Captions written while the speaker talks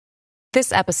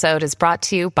This episode is brought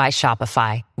to you by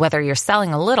Shopify. Whether you're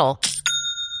selling a little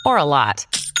or a lot,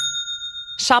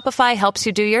 Shopify helps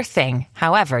you do your thing,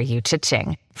 however you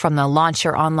cha-ching. From the launch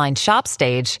your online shop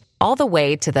stage, all the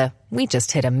way to the we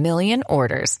just hit 1 million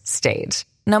orders stage.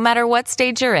 No matter what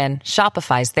stage you're in,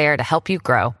 Shopify's there to help you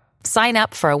grow. Sign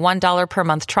up for a $1 per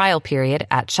month trial period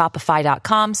at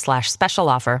shopify.com/special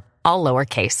offer, all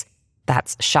lowercase.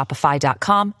 That's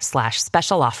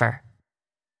shopify.com/special offer.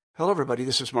 Hello, everybody.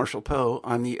 This is Marshall Poe.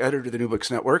 I'm the editor of the New Books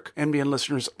Network. NBN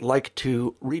listeners like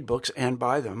to read books and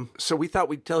buy them. So we thought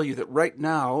we'd tell you that right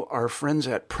now, our friends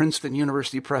at Princeton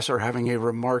University Press are having a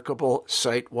remarkable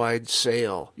site-wide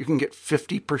sale. You can get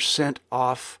 50%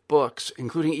 off books,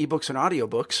 including ebooks and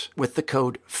audiobooks, with the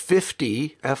code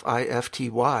 50,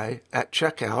 F-I-F-T-Y, at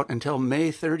checkout until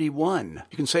May 31.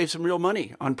 You can save some real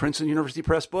money on Princeton University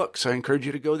Press books. I encourage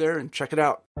you to go there and check it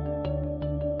out.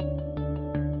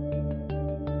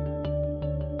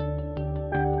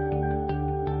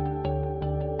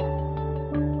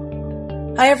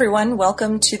 Hi, everyone.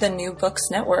 Welcome to the New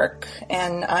Books Network,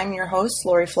 and I'm your host,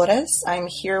 Lori Flores. I'm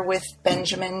here with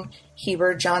Benjamin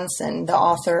Heber Johnson, the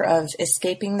author of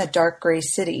Escaping the Dark Gray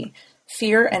City,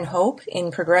 Fear and Hope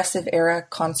in Progressive Era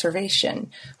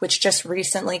Conservation, which just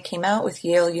recently came out with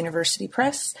Yale University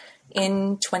Press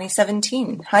in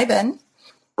 2017. Hi, Ben.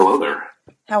 Hello there.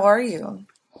 How are you?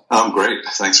 I'm great.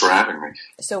 Thanks for having me.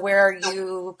 So where are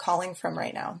you calling from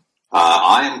right now?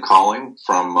 I am calling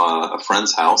from a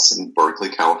friend's house in Berkeley,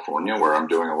 California, where I'm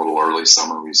doing a little early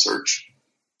summer research.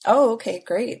 Oh, okay,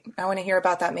 great. I want to hear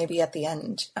about that maybe at the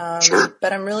end. Sure.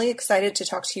 But I'm really excited to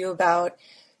talk to you about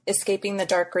Escaping the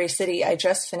Dark Gray City. I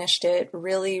just finished it,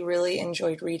 really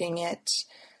enjoyed reading it,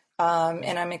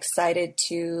 and I'm excited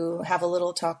to have a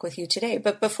little talk with you today.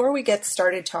 But before we get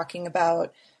started talking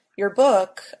about your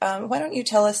book, why don't you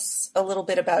tell us a little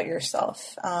bit about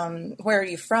yourself? Where are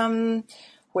you from?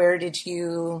 Where did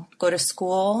you go to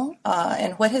school?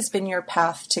 And what has been your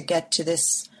path to get to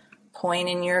this point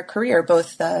in your career,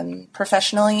 both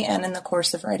professionally and in the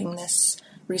course of writing this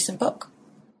recent book?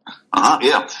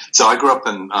 Yeah. So I grew up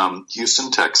in Houston,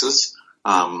 Texas.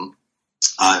 I'm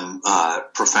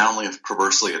profoundly,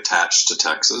 perversely attached to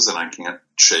Texas, and I can't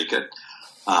shake it.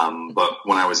 But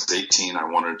when I was 18, I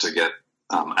wanted to get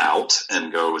out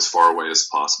and go as far away as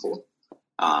possible.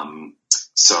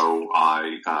 So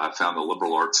I found a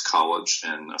liberal arts college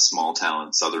in a small town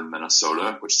in southern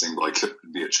Minnesota, which seemed like it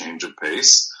would be a change of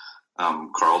pace,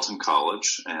 Carleton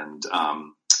College, and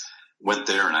went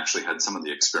there and actually had some of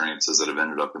the experiences that have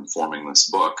ended up informing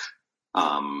this book,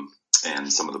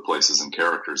 and some of the places and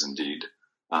characters, indeed,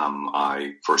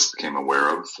 I first became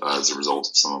aware of as a result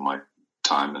of some of my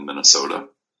time in Minnesota.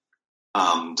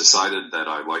 Decided that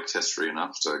I liked history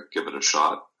enough to give it a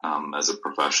shot as a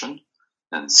profession.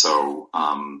 And so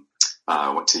I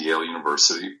went to Yale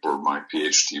University for my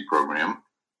PhD program,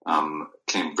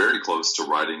 came very close to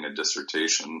writing a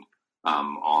dissertation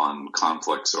on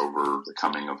conflicts over the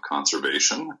coming of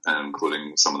conservation, and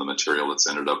including some of the material that's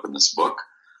ended up in this book,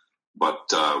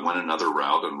 but went another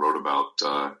route and wrote about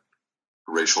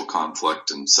racial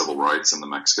conflict and civil rights and the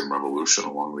Mexican Revolution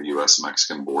along the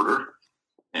U.S.-Mexican border,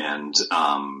 and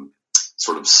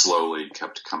sort of slowly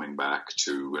kept coming back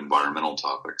to environmental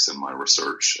topics in my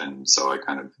research. And so I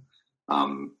kind of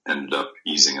ended up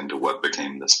easing into what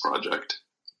became this project.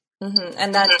 Mm-hmm.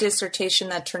 And that dissertation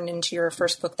that turned into your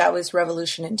first book, that was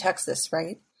Revolution in Texas,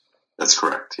 right? That's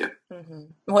correct, yeah. Mm-hmm.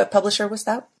 What publisher was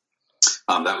that?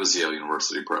 That was Yale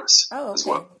University Press. Oh, okay. As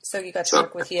well. So you got to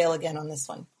work with Yale again on this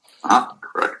one.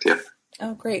 Correct, yeah.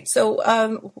 Oh, great. So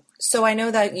I know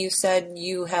that you said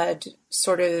you had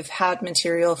sort of had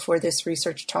material for this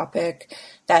research topic,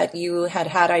 that you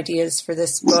had ideas for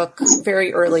this book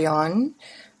very early on.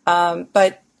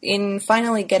 But in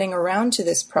finally getting around to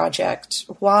this project,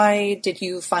 why did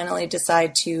you finally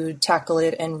decide to tackle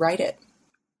it and write it?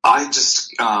 I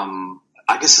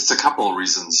guess it's a couple of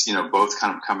reasons, both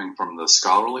kind of coming from the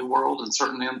scholarly world and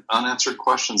certain unanswered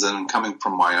questions, and coming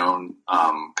from my own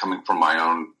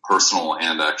personal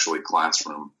and actually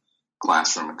classroom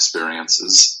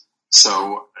experiences.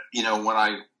 So, when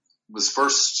I was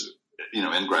first,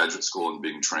 in graduate school and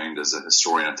being trained as a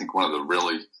historian, I think one of the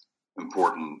really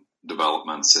important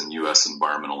developments in U.S.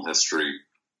 environmental history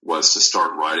was to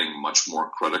start writing much more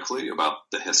critically about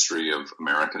the history of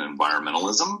American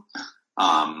environmentalism.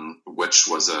 Which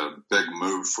was a big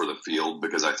move for the field,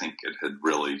 because I think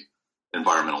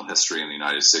environmental history in the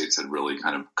United States had really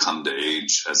kind of come to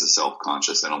age as a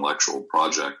self-conscious intellectual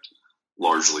project,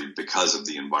 largely because of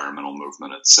the environmental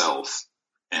movement itself.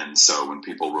 And so when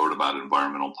people wrote about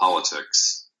environmental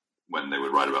politics, when they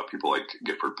would write about people like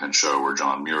Gifford Pinchot or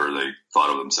John Muir, they thought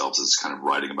of themselves as kind of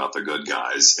writing about the good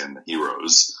guys and the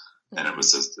heroes. And it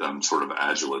was a sort of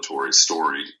adulatory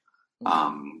story.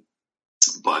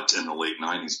 But in the late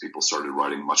 90s, people started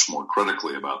writing much more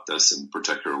critically about this, and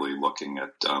particularly looking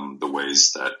at the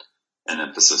ways that an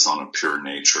emphasis on a pure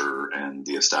nature and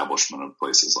the establishment of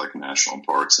places like national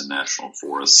parks and national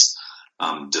forests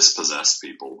dispossessed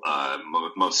people,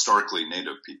 most starkly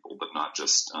Native people, but not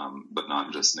just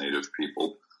Native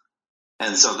people.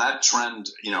 And so that trend,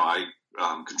 I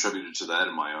contributed to that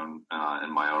in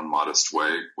my own modest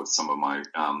way with some of my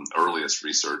earliest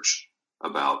research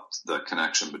about the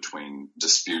connection between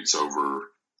disputes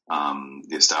over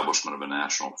the establishment of a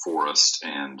national forest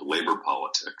and labor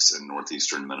politics in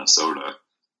northeastern Minnesota,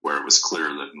 where it was clear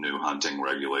that new hunting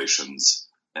regulations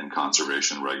and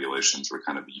conservation regulations were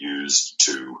kind of used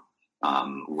to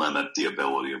limit the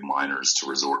ability of miners to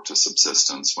resort to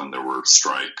subsistence when there were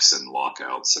strikes and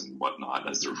lockouts and whatnot,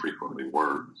 as there frequently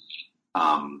were.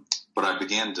 But I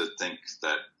began to think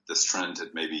that this trend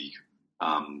had maybe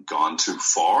gone too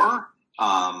far,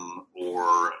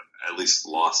 or at least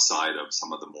lost sight of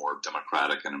some of the more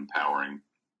democratic and empowering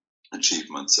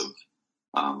achievements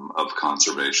of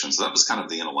conservation. So that was kind of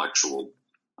the intellectual,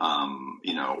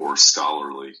 or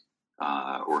scholarly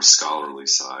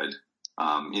side.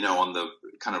 On the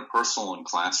kind of personal and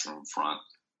classroom front,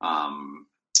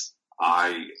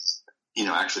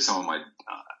 actually some of my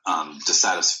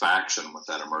dissatisfaction with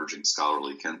that emerging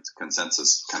scholarly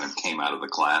consensus kind of came out of the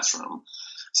classroom.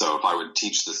 So if I would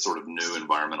teach this sort of new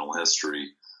environmental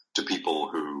history to people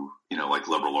who, like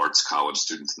liberal arts college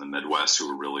students in the Midwest who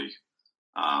were really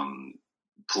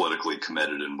politically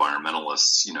committed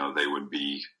environmentalists, they would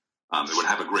be, it would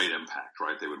have a great impact,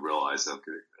 right? They would realize that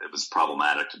it was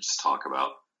problematic to just talk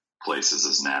about places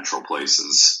as natural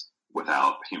places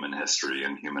without human history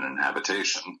and human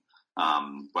inhabitation.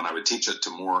 When I would teach it to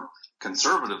more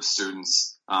conservative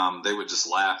students, they would just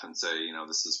laugh and say,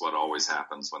 this is what always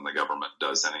happens when the government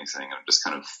does anything. And it just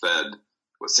kind of fed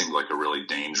what seemed like a really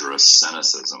dangerous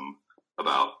cynicism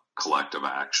about collective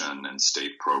action and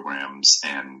state programs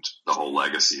and the whole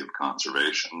legacy of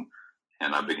conservation.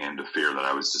 And I began to fear that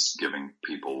I was just giving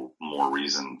people more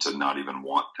reason to not even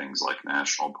want things like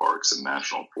national parks and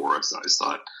national forests. And I just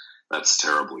thought, that's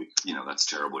terribly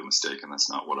mistaken. That's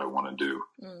not what I want to do.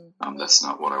 That's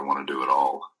not what I want to do at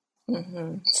all.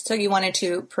 Mm-hmm. So you wanted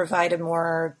to provide a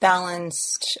more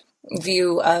balanced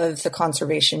view of the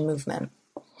conservation movement.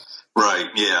 Right.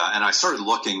 Yeah. And I started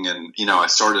looking and,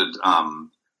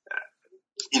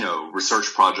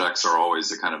 research projects are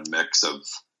always a kind of mix of,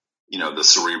 the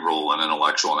cerebral and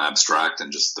intellectual and abstract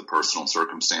and just the personal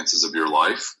circumstances of your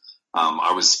life.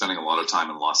 I was spending a lot of time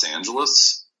in Los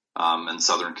Angeles, in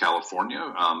Southern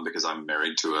California, because I'm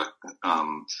married to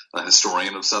a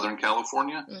historian of Southern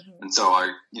California. Mm-hmm. And so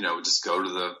I, just go to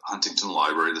the Huntington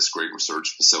Library, this great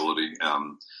research facility,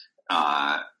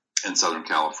 in Southern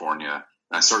California.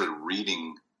 And I started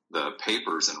reading the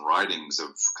papers and writings of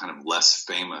kind of less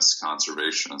famous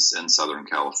conservationists in Southern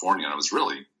California. And I was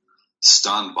really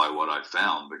stunned by what I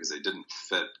found because they didn't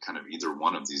fit kind of either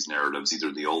one of these narratives,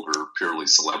 either the older, purely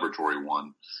celebratory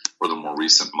one or the more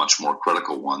recent, much more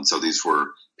critical one. So these were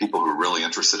people who were really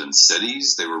interested in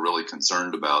cities. They were really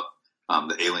concerned about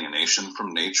the alienation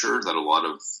from nature that a lot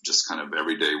of just kind of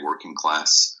everyday working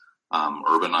class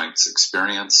urbanites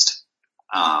experienced.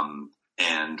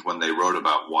 And when they wrote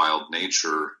about wild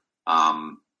nature,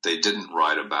 they didn't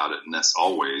write about it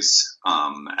always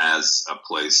as a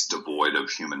place devoid of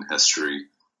human history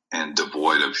and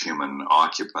devoid of human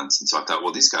occupants. And so I thought,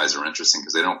 well, these guys are interesting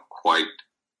because they don't quite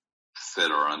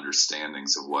fit our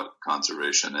understandings of what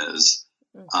conservation is.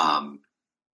 Mm-hmm.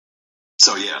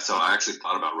 So I actually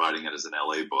thought about writing it as an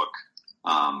LA book,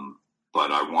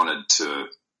 but I wanted to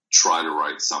try to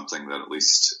write something that at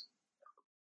least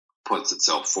puts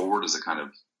itself forward as a kind of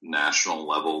national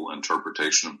level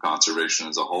interpretation of conservation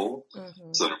as a whole,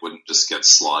 mm-hmm. so that it wouldn't just get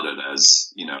slotted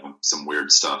as, some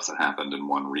weird stuff that happened in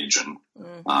one region.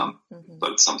 Mm-hmm.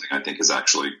 But something I think is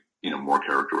actually, more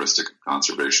characteristic of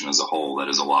conservation as a whole, that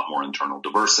is a lot more internal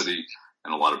diversity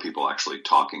and a lot of people actually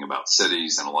talking about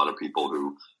cities and a lot of people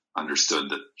who understood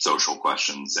that social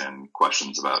questions and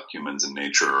questions about humans and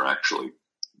nature are actually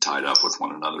tied up with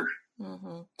one another.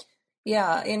 Mm-hmm.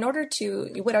 Yeah,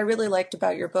 what I really liked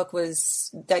about your book was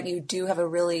that you do have a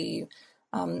really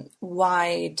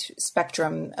wide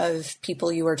spectrum of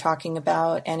people you were talking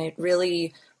about, and it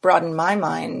really broadened my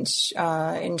mind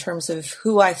in terms of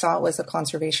who I thought was a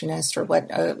conservationist or what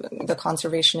the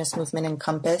conservationist movement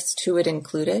encompassed, who it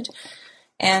included.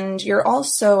 And you're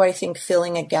also, I think,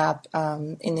 filling a gap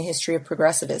in the history of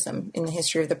progressivism, in the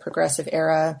history of the progressive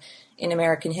era in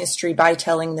American history by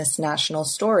telling this national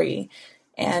story.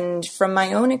 And from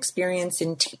my own experience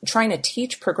in trying to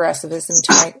teach progressivism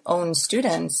to my own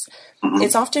students,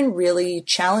 it's often really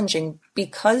challenging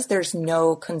because there's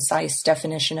no concise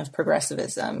definition of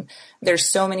progressivism. There's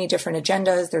so many different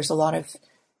agendas. There's a lot of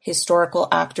historical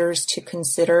actors to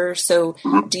consider. So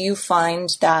do you find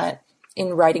that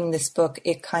in writing this book,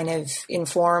 it kind of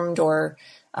informed or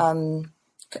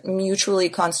mutually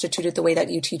constituted the way that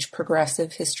you teach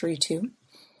progressive history too?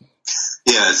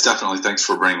 Yeah, it's definitely, thanks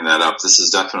for bringing that up. This is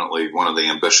definitely one of the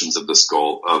ambitions of this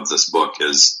book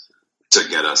is to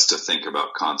get us to think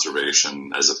about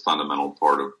conservation as a fundamental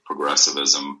part of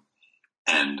progressivism.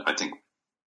 And I think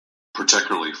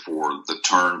particularly for the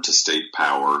turn to state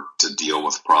power to deal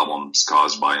with problems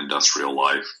caused by industrial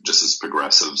life, just as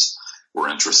progressives were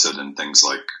interested in things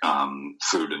like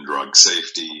food and drug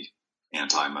safety,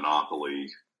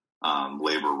 anti-monopoly,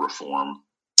 labor reform,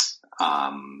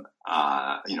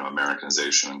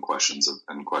 Americanization and questions of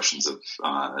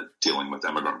dealing with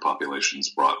immigrant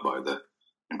populations brought by the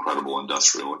incredible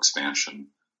industrial expansion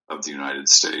of the United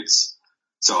States.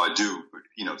 So I do,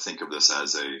 think of this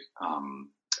as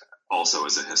also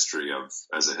as a history of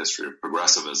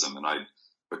progressivism. And I'd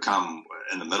become,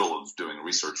 in the middle of doing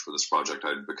research for this project,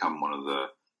 I'd become one of the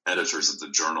editors of the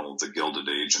journal, The Gilded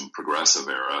Age and Progressive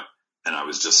Era. And I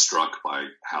was just struck by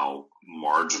how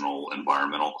marginal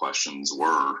environmental questions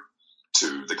were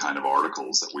to the kind of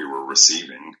articles that we were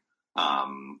receiving.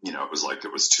 It was like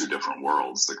it was two different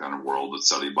worlds, the kind of world that's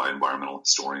studied by environmental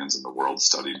historians and the world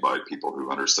studied by people who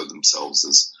understood themselves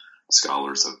as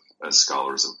scholars of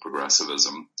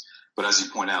progressivism. But as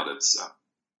you point out,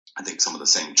 I think some of the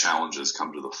same challenges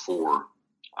come to the fore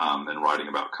in writing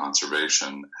about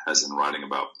conservation as in writing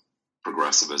about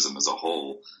progressivism as a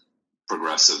whole.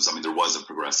 Progressives, there was a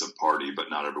progressive party, but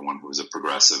not everyone who was a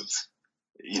progressive,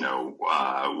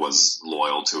 was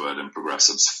loyal to it. And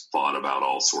progressives fought about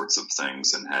all sorts of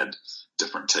things and had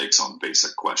different takes on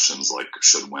basic questions like,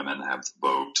 should women have the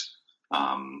vote?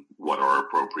 What are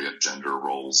appropriate gender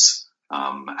roles?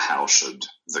 How should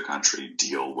the country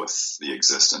deal with the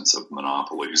existence of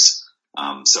monopolies?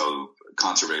 So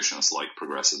conservationists, like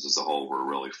progressives as a whole, were a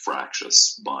really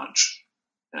fractious bunch.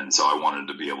 And so I wanted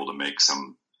to be able to make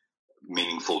some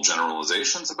meaningful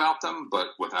generalizations about them, but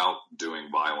without doing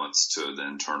violence to the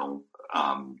internal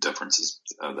differences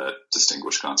that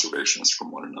distinguish conservationists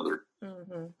from one another.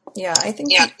 Mm-hmm. Yeah, I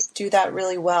think you do that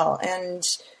really well. And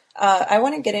I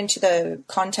want to get into the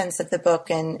contents of the book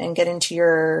and get into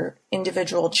your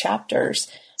individual chapters.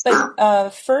 But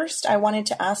first, I wanted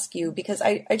to ask you, because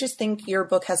I just think your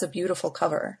book has a beautiful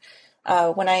cover.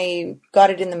 When I got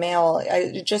it in the mail,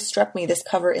 it just struck me, this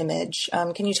cover image.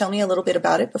 Can you tell me a little bit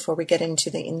about it before we get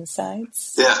into the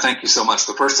insides? Yeah, thank you so much.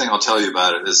 The first thing I'll tell you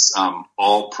about it is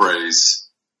all praise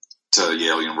to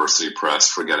Yale University Press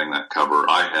for getting that cover.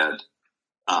 I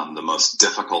had the most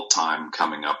difficult time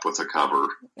coming up with a cover.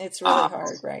 It's really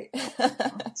hard, right?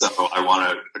 So I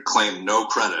want to claim no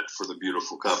credit for the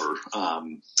beautiful cover.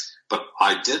 But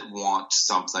I did want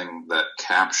something that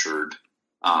captured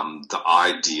the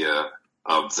idea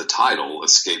of the title,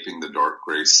 Escaping the Dark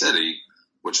Gray City,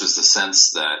 which is the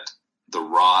sense that the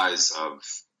rise of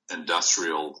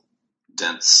industrial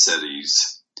dense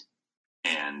cities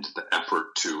and the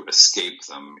effort to escape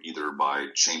them, either by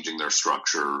changing their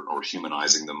structure or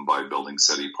humanizing them by building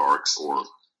city parks, or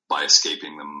by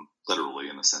escaping them literally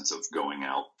in the sense of going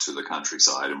out to the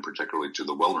countryside and particularly to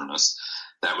the wilderness,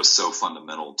 that was so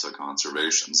fundamental to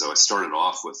conservation. So I started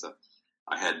off with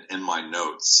I had in my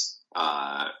notes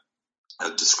a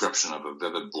description of a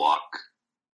vivid block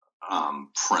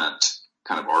print,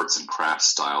 kind of arts and crafts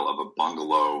style, of a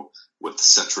bungalow with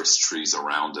citrus trees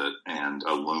around it and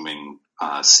a looming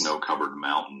snow-covered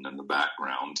mountain in the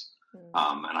background.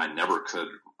 And I never could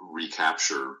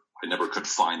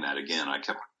find that again. I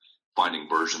kept finding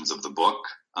versions of the book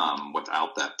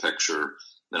without that picture.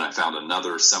 Then I found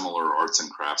another similar arts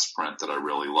and crafts print that I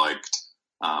really liked,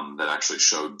 that actually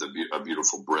showed a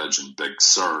beautiful bridge in Big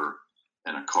Sur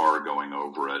and a car going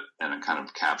over it, and it kind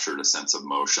of captured a sense of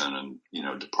motion and,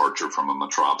 departure from a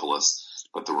metropolis,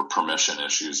 but there were permission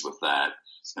issues with that.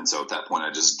 And so at that point I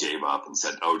just gave up and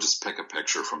said, just pick a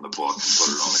picture from the book and put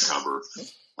it on the cover.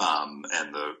 And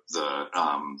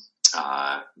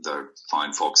the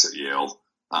fine folks at Yale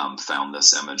found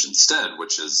this image instead,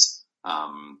 which is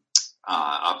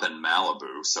up in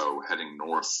Malibu, so heading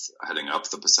up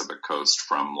the Pacific coast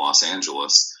from Los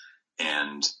Angeles,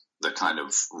 and the kind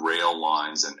of rail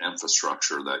lines and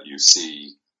infrastructure that you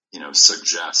see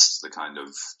suggest the kind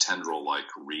of tendril-like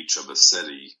reach of a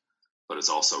city, but is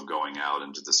also going out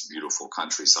into this beautiful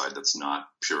countryside that's not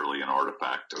purely an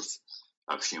artifact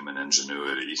of human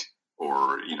ingenuity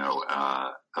or,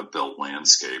 a built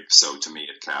landscape. So to me,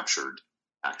 it captured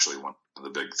actually one of the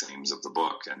big themes of the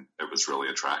book, and it was really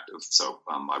attractive. So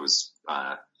I was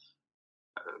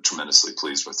tremendously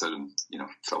pleased with it, and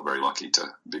felt very lucky to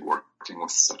be working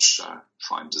with such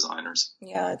fine designers.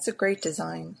 Yeah, it's a great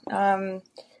design.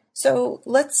 So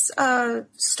let's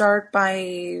start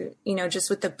by just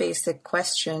with the basic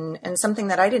question, and something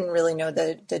that I didn't really know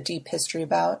the deep history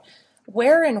about.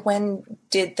 Where and when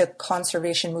did the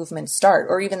conservation movement start,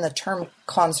 or even the term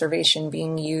conservation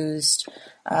being used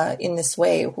in this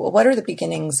way? What are the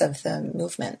beginnings of the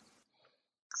movement?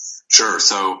 Sure.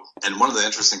 So, and one of the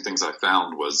interesting things I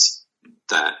found was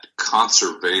that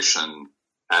conservation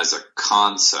as a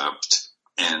concept,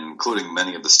 and including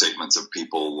many of the statements of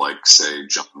people like, say,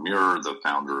 John Muir, the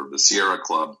founder of the Sierra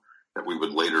Club, that we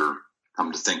would later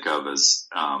come to think of as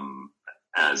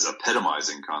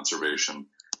epitomizing conservation,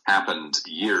 happened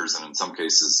years, and in some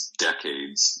cases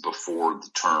decades, before the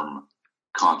term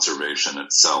conservation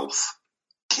itself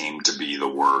came to be the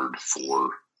word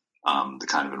for the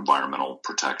kind of environmental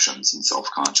protections and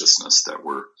self-consciousness that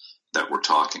we're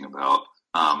talking about.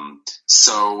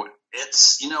 So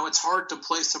it's hard to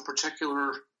place a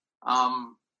particular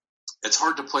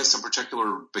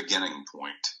beginning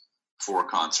point for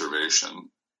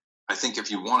conservation. I think if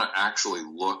you want to actually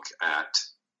look at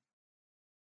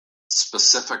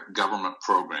specific government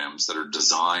programs that are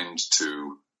designed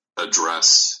to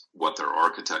address what their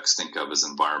architects think of as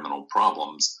environmental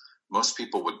problems, most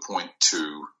people would point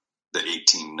to the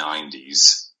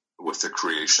 1890s with the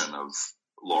creation of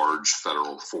large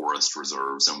federal forest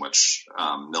reserves in which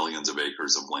millions of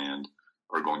acres of land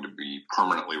are going to be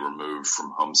permanently removed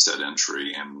from homestead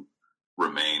entry and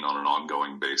remain on an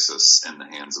ongoing basis in the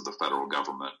hands of the federal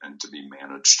government and to be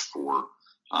managed for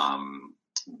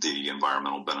the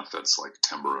environmental benefits like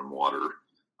timber and water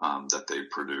that they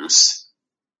produce.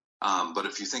 But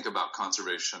if you think about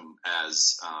conservation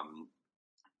as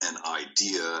an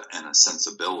idea and a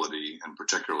sensibility, and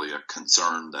particularly a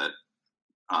concern that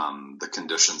the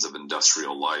conditions of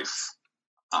industrial life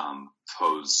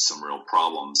posed some real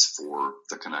problems for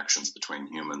the connections between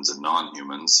humans and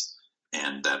non-humans,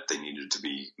 and that they needed to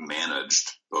be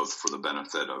managed both for the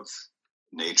benefit of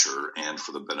nature and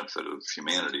for the benefit of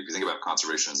humanity. If you think about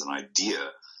conservation as an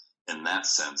idea in that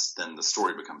sense, then the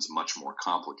story becomes much more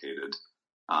complicated.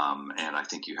 And I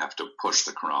think you have to push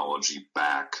the chronology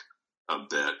back a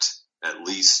bit, at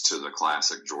least to the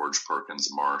classic George Perkins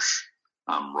Marsh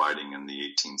writing in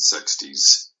the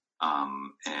 1860s,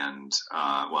 and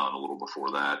a little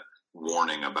before that,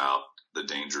 warning about the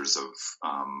dangers of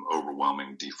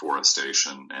overwhelming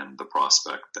deforestation and the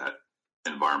prospect that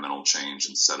environmental change,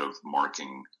 instead of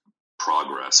marking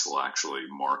progress, will actually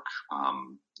mark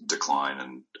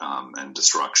decline and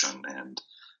destruction and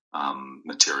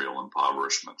material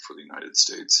impoverishment for the United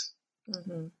States.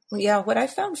 Mm-hmm. Yeah, what I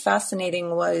found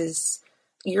fascinating was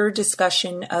your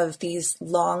discussion of these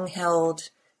long-held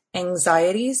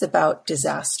anxieties about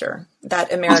disaster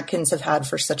that Americans have had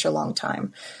for such a long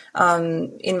time.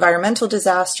 Environmental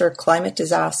disaster, climate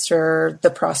disaster,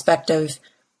 the prospect of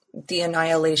the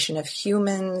annihilation of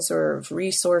humans or of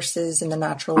resources in the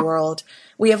natural world.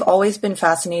 We have always been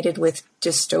fascinated with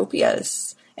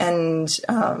dystopias, and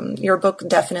your book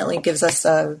definitely gives us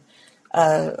a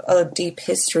deep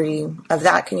history of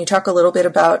that. Can you talk a little bit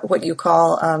about what you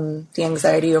call the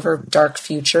anxiety over dark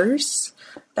futures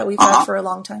that we've had for a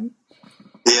long time?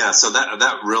 Yeah, so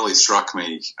that really struck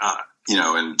me,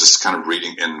 and just kind of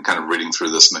reading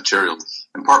through this material,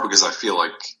 in part because I feel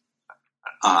like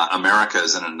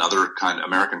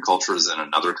American culture is in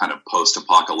another kind of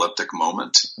post-apocalyptic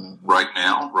moment right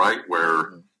now, right?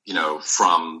 Where,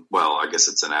 I guess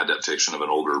it's an adaptation of an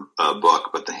older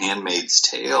book, but The Handmaid's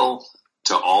Tale,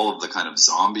 to all of the kind of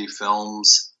zombie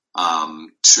films,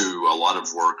 to a lot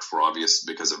of work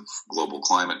because of global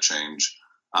climate change,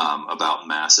 about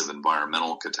massive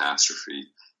environmental catastrophe.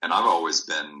 And I've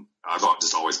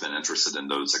just always been interested in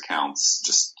those accounts,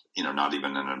 just, not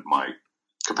even in my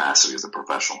capacity as a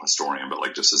professional historian, but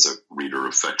like just as a reader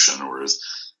of fiction or as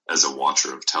a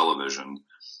watcher of television.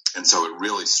 And so it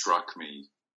really struck me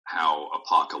how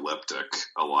apocalyptic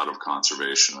a lot of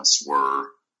conservationists were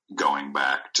going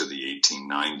back to the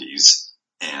 1890s.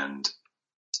 And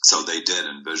so they did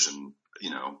envision,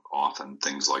 often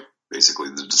things like basically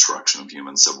the destruction of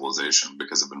human civilization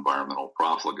because of environmental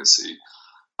profligacy.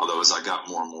 Although as I got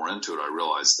more and more into it, I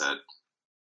realized that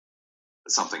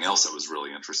something else that was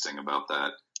really interesting about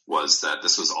that was that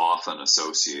this was often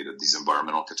associated, these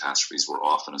environmental catastrophes were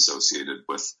often associated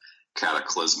with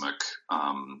cataclysmic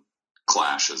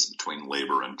clashes between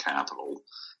labor and capital.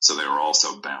 So they were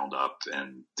also bound up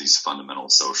in these fundamental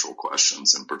social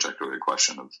questions, and particularly the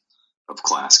question of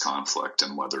class conflict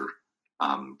and whether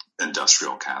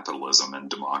industrial capitalism and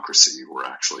democracy were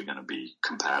actually going to be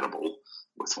compatible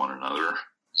with one another.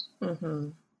 Mm-hmm.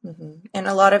 Mm-hmm. And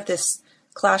a lot of this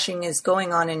clashing is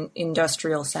going on in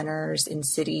industrial centers, in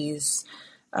cities.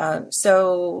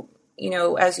 So,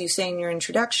 as you say in your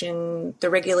introduction, the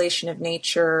regulation of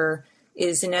nature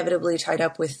is inevitably tied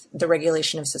up with the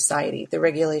regulation of society, the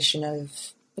regulation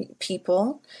of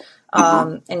people,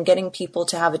 and getting people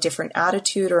to have a different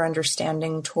attitude or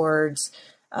understanding towards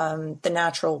the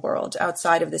natural world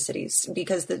outside of the cities,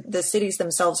 because the cities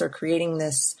themselves are creating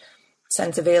this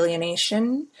sense of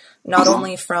alienation, not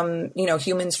only from,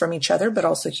 humans from each other, but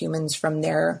also humans from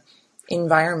their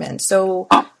environment. So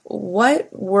what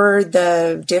were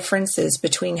the differences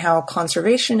between how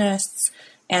conservationists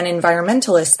and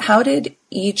environmentalists, how did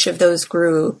each of those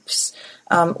groups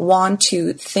want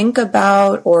to think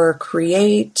about or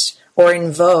create or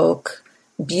invoke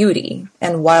beauty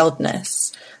and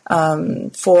wildness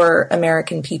for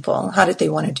American people? How did they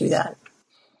want to do that?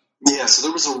 Yeah, so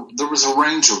there was a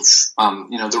range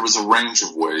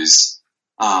of ways,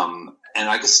 and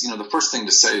I guess the first thing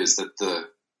to say is that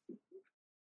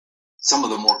some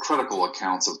of the more critical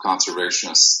accounts of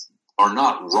conservationists are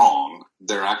not wrong.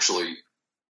 They're actually,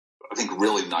 I think,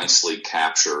 really nicely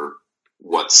capture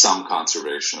what some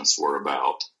conservationists were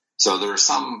about. So there are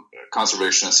some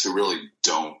conservationists who really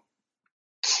don't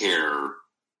care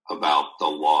about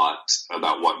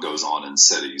about what goes on in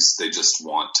cities. They just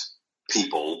want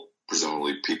people,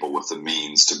 presumably people with the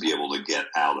means, to be able to get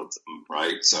out of them,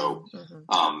 right? So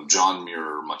John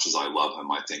Muir, much as I love him,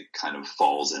 I think kind of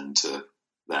falls into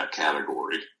that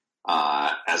category.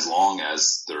 As long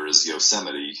as there is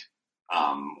Yosemite,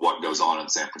 what goes on in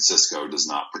San Francisco does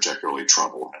not particularly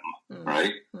trouble him,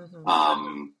 right?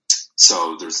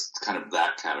 So there's kind of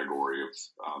that category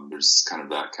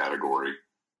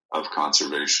of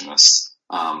conservationists.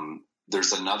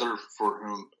 There's another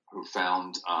who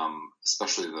found,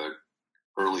 especially the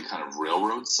early kind of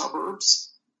railroad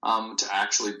suburbs, to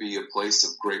actually be a place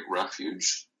of great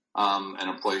refuge, and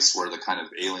a place where the kind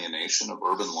of alienation of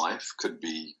urban life could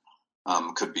be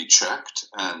checked.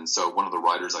 And so one of the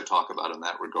writers I talk about in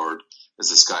that regard is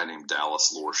this guy named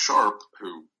Dallas Lore Sharp,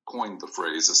 who coined the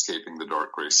phrase "escaping the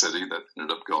dark gray city" that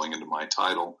ended up going into my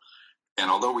title. And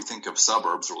although we think of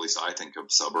suburbs, or at least I think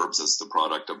of suburbs as the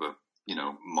product of a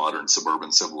modern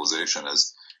suburban civilization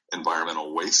as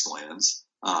environmental wastelands,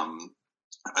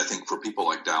 I think for people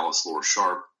like Dallas Lore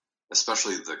Sharp,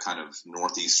 especially the kind of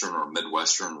northeastern or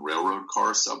midwestern railroad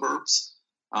car suburbs,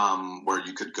 where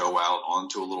you could go out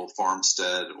onto a little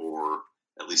farmstead or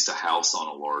at least a house on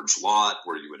a large lot,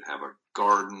 where you would have a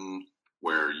garden,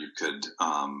 where you could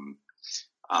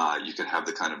have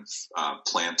the kind of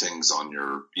plantings on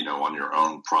your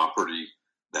own property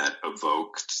that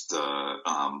evoked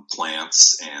the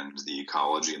plants and the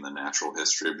ecology and the natural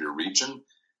history of your region,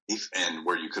 and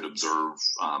where you could observe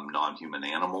non-human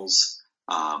animals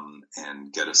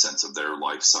and get a sense of their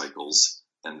life cycles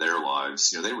and their lives.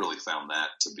 They really found that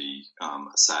to be a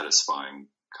satisfying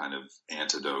kind of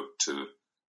antidote to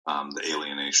the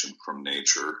alienation from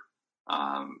nature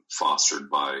fostered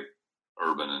by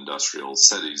urban industrial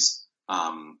cities.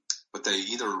 But they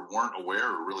either weren't aware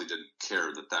or really didn't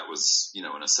care that was, in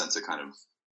a sense, a kind of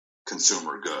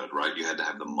consumer good, right? You had to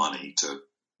have the money to,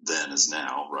 then as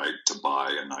now, right, to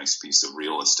buy a nice piece of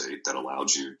real estate that allowed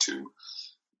you to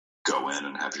go in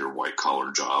and have your white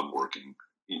collar job working,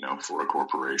 for a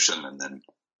corporation, and then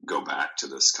go back to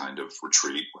this kind of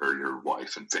retreat where your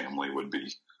wife and family would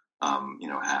be,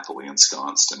 happily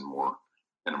ensconced in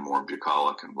a more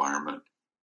bucolic environment.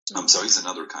 So he's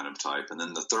another kind of type. And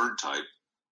then the third type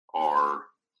are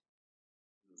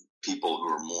people who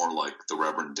are more like the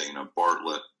Reverend Dana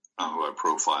Bartlett, who I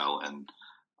profile, and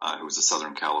who was a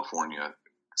Southern California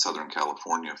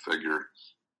figure,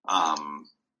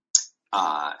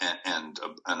 and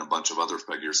a bunch of other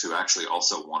figures who actually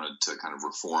also wanted to kind of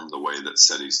reform the way that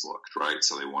cities looked, right?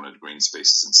 So they wanted green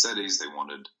spaces in cities, they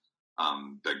wanted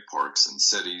big parks in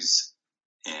cities,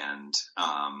 and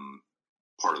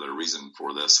part of their reason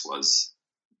for this was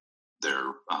their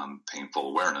painful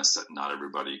awareness that not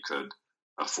everybody could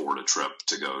afford a trip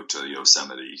to go to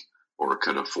Yosemite or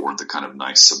could afford the kind of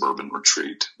nice suburban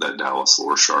retreat that Dallas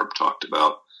Lore Sharp talked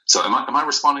about. So am I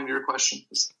responding to your question?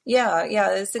 Yeah,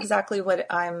 that's exactly what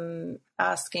I'm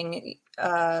asking.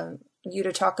 you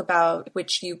to talk about,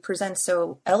 which you present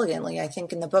so elegantly, I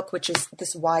think, in the book, which is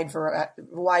this wide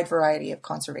variety of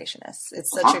conservationists.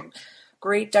 It's such a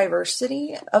great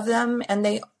diversity of them, and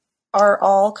they are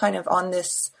all kind of on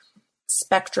this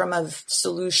spectrum of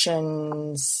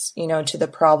solutions, to the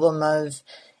problem of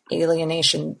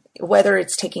alienation, whether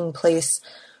it's taking place,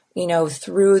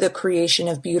 through the creation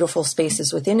of beautiful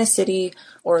spaces within a city,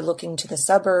 or looking to the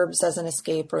suburbs as an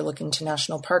escape, or looking to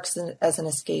national parks as an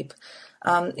escape.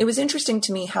 It was interesting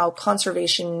to me how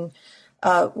conservation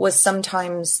was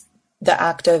sometimes the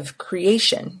act of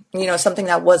creation, something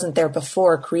that wasn't there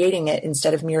before, creating it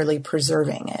instead of merely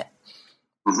preserving it.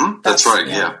 Mm-hmm. That's right.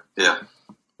 Yeah.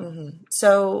 Mm-hmm.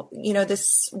 So,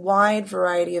 this wide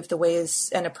variety of the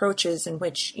ways and approaches in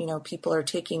which, people are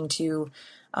taking to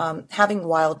having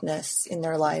wildness in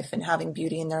their life and having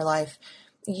beauty in their life,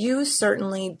 you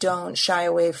certainly don't shy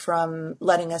away from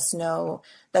letting us know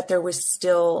that there was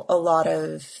still a lot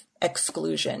of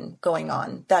exclusion going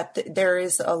on, that there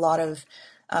is a lot of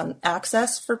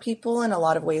access for people and a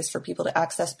lot of ways for people to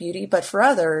access beauty, but for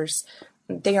others,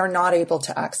 they are not able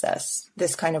to access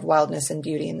this kind of wildness and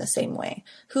beauty in the same way.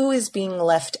 Who is being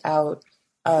left out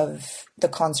of the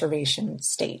conservation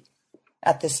state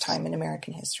at this time in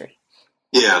American history?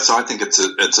 Yeah, so I think it's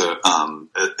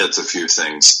a few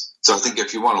things. So I think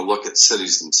if you want to look at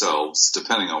cities themselves,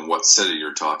 depending on what city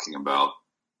you're talking about,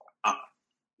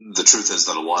 the truth is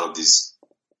that a lot of these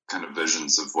kind of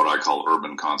visions of what I call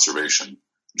urban conservation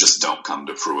just don't come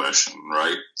to fruition,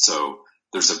 right? So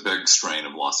there's a big strain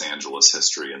of Los Angeles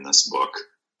history in this book,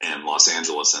 and Los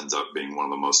Angeles ends up being one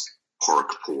of the most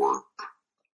park-poor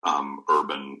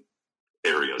urban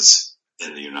areas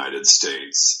in the United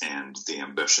States, and the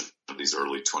ambition of these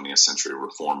early 20th century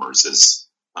reformers is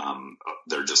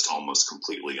they're just almost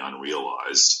completely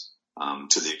unrealized,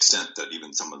 to the extent that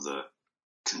even some of the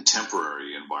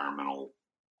contemporary environmental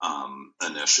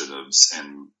initiatives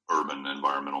and urban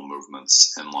environmental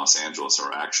movements in Los Angeles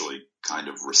are actually kind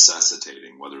of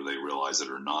resuscitating, whether they realize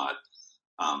it or not,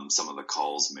 some of the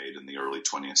calls made in the early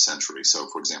 20th century. So,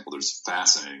 for example, there's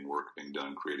fascinating work being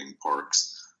done creating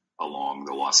parks along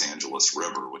the Los Angeles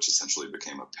River, which essentially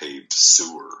became a paved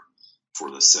sewer for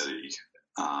the city,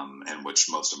 and which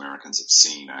most Americans have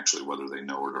seen, actually, whether they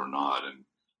know it or not,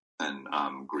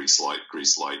 and Grease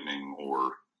Lightning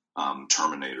or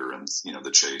Terminator, and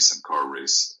the chase and car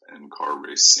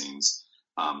race scenes.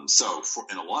 So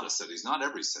in a lot of cities, not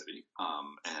every city,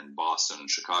 and Boston and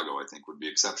Chicago, I think, would be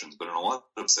exceptions, but in a lot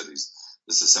of cities,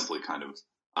 this is simply kind of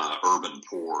urban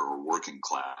poor or working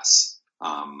class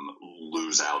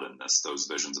lose out in this. Those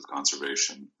visions of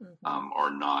conservation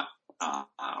are not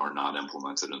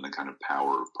implemented, and the kind of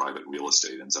power of private real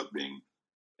estate ends up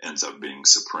being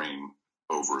supreme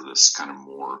over this kind of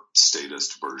more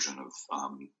statist version of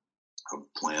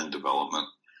planned development.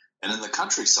 And in the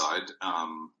countryside,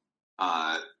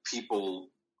 people,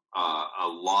 a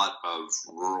lot of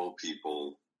rural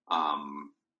people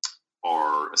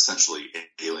are essentially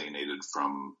alienated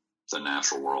from the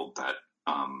natural world that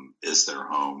is their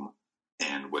home,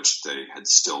 and which they had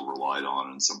still relied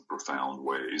on in some profound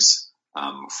ways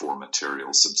for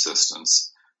material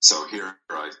subsistence. So here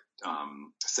I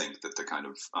think that the kind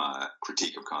of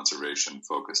critique of conservation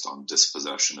focused on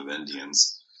dispossession of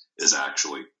Indians is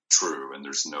actually true, and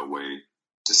there's no way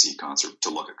to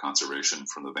look at conservation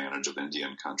from the vantage of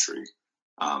Indian country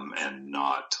and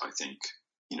not, I think,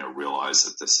 realize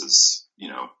that this is,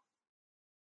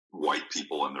 white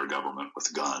people and their government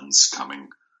with guns coming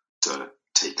to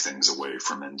take things away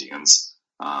from Indians.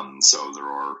 So there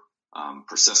are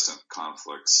persistent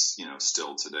conflicts,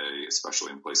 still today,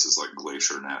 especially in places like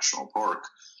Glacier National Park,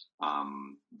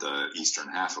 the eastern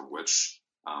half of which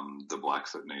the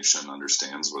Blackfoot Nation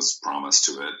understands was promised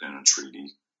to it in a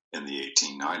treaty in the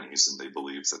 1890s, and they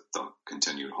believe that the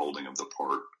continued holding of the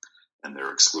park and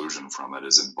their exclusion from it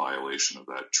is in violation of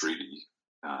that treaty,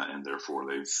 and therefore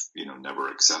they've never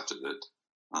accepted it.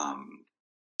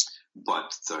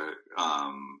 But the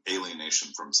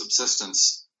alienation from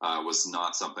subsistence was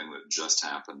not something that just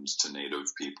happened to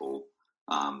Native people.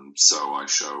 So I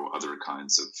show other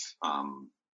kinds of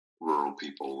rural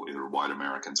people, either white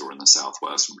Americans or in the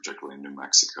Southwest, and particularly in New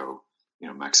Mexico,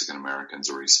 Mexican Americans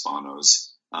or Hispanos,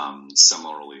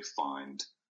 similarly find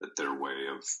that their way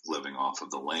of living off of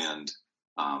the land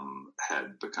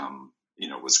had become,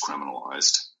 was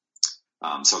criminalized.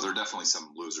 So there are definitely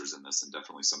some losers in this, and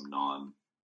definitely some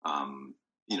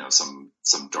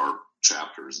some dark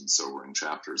chapters and sobering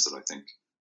chapters that I think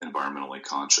environmentally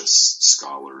conscious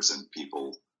scholars and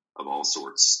people of all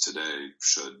sorts today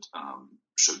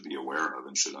should be aware of,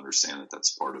 and should understand that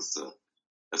that's part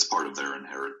of their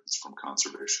inheritance from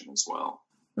conservation as well.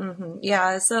 Mm-hmm. Yeah,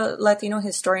 as a Latino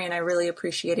historian, I really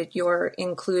appreciated your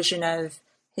inclusion of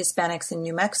Hispanics in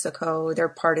New Mexico, their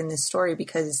part in this story,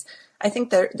 because I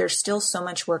think there's still so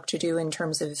much work to do in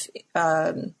terms of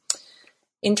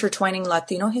intertwining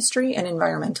Latino history and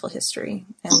environmental history.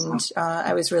 And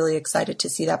I was really excited to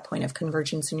see that point of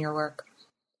convergence in your work.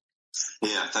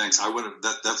 Yeah, thanks. I would have,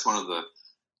 that's one of the,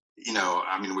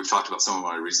 we've talked about some of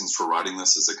my reasons for writing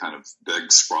this as a kind of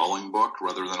big sprawling book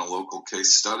rather than a local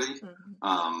case study.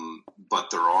 Mm-hmm.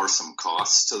 But there are some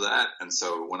costs to that. And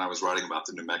so when I was writing about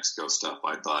the New Mexico stuff,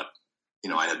 I thought,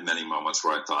 I had many moments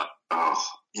where I thought, I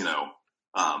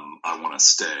want to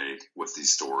stay with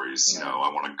these stories. I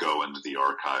want to go into the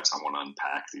archives. I want to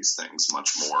unpack these things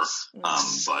much more.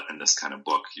 Mm-hmm. But in this kind of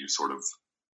book, you sort of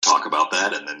talk about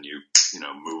that and then you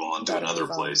move on to another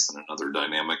place and another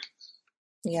dynamic.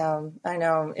 Yeah, I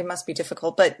know it must be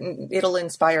difficult, but it'll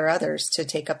inspire others to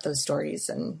take up those stories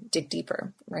and dig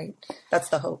deeper, right? That's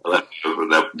the hope. That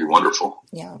would be wonderful.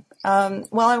 Yeah.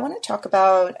 Well, I want to talk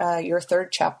about your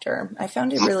third chapter. I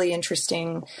found it really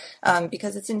interesting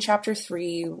because it's in chapter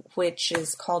 3, which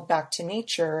is called Back to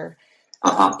Nature,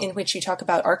 in which you talk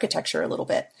about architecture a little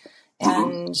bit.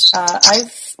 And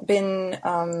I've been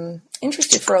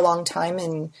interested for a long time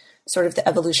in sort of the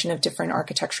evolution of different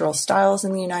architectural styles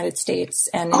in the United States.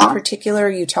 And in particular,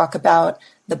 you talk about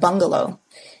the bungalow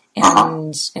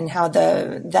and how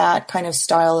that kind of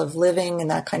style of living and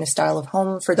that kind of style of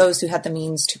home, for those who had the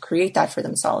means to create that for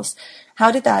themselves, how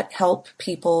did that help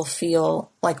people feel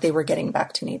like they were getting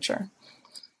back to nature?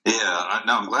 Yeah,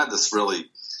 I'm glad this really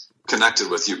connected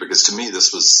with you, because to me,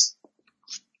 this was,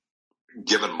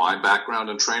 given my background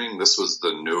and training, this was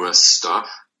the newest stuff.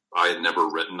 I had never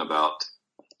written about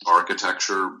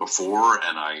architecture before,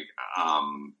 and I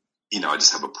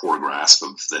just have a poor grasp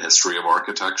of the history of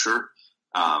architecture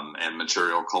and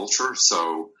material culture.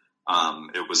 So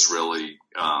it was really,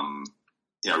 I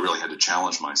really had to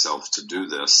challenge myself to do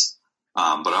this.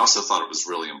 But I also thought it was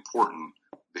really important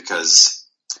because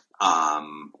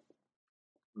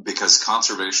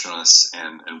conservationists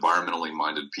and environmentally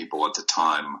minded people at the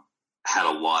time had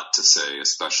a lot to say,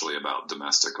 especially about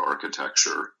domestic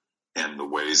architecture and the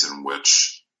ways in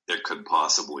which it could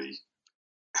possibly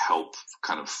help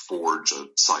kind of forge a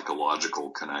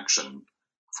psychological connection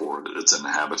for its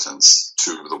inhabitants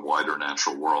to the wider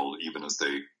natural world, even as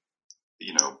they,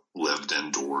 lived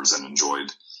indoors and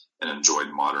enjoyed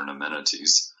modern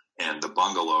amenities. And the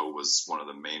bungalow was one of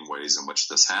the main ways in which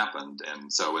this happened.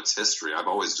 And so its history, I've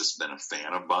always just been a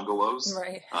fan of bungalows.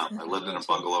 Right. I lived in a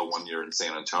bungalow one year in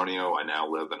San Antonio. I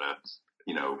now live in a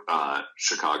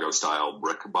Chicago-style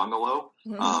brick bungalow.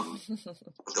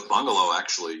 But the bungalow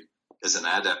actually is an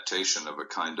adaptation of a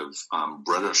kind of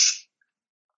British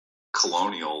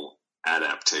colonial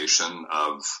adaptation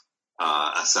of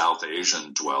a South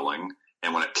Asian dwelling.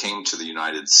 And when it came to the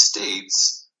United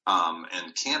States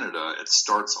and Canada, it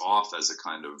starts off as a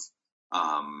kind of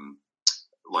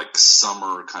like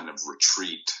summer kind of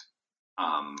retreat,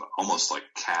 almost like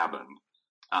cabin.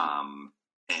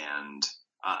 And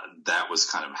that was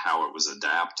kind of how it was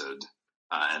adapted.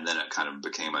 And then it kind of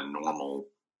became a normal,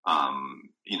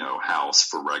 house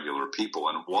for regular people.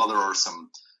 And while there are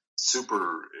some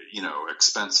super,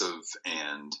 expensive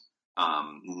and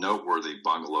noteworthy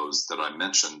bungalows that I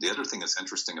mentioned, the other thing that's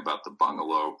interesting about the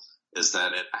bungalow is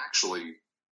that it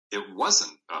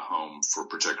wasn't a home for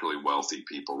particularly wealthy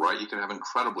people, right? You could have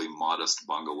incredibly modest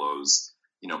bungalows,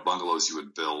 bungalows you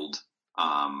would build,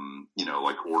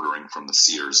 like ordering from the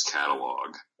Sears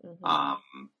catalog,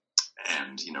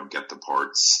 and, get the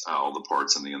parts, all the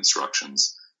parts and the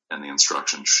instructions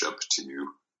shipped to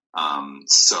you.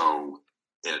 So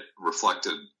it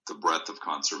reflected the breadth of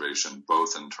conservation,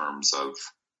 both in terms of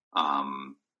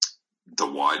the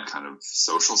wide kind of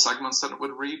social segments that it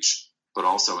would reach, but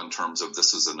also in terms of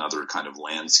this is another kind of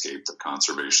landscape that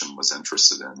conservation was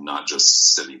interested in, not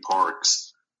just city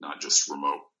parks, not just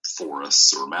remote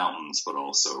forests or mountains, but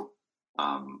also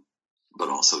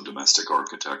domestic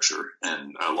architecture.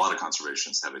 And a lot of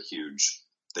conservationists have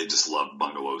they just loved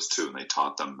bungalows too, and they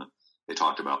talked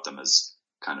about them as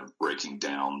kind of breaking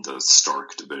down the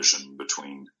stark division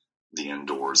between the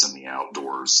indoors and the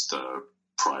outdoors, the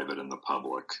private and the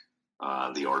public,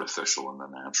 the artificial and the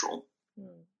natural.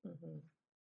 Mm-hmm.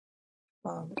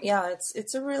 Yeah,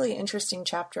 it's a really interesting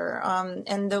chapter.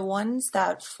 And the ones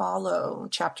that follow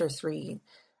chapter 3,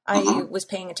 I was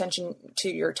paying attention to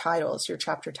your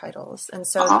chapter titles. And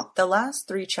so the last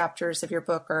 3 chapters of your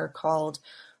book are called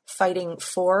Fighting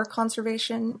for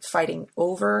Conservation, Fighting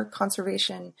Over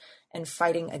Conservation, and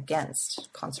fighting against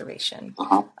conservation.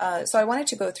 Uh-huh. So I wanted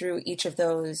to go through each of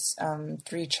those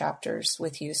 3 chapters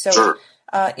with you. So Sure.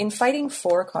 in fighting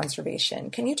for conservation,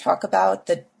 can you talk about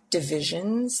the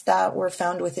divisions that were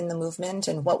found within the movement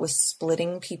and what was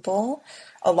splitting people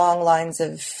along lines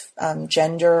of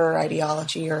gender or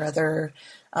ideology or other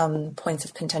points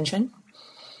of contention?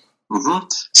 Mm-hmm.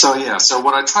 So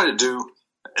what I try to do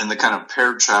in the kind of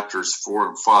paired chapters 4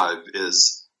 and 5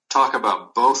 is talk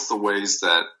about both the ways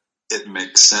that it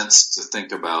makes sense to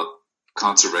think about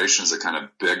conservation as a kind of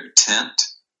big tent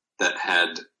that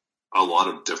had a lot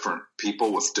of different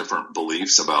people with different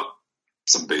beliefs about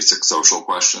some basic social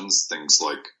questions, things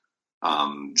like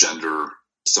gender,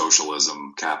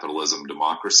 socialism, capitalism,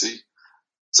 democracy.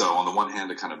 So on the one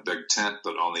hand, a kind of big tent,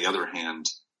 but on the other hand,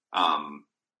 and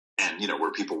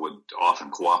where people would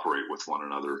often cooperate with one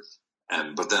another,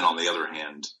 but then on the other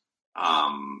hand,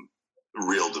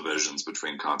 real divisions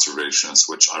between conservationists,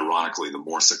 which ironically, the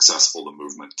more successful the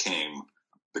movement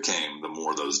became, the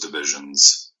more those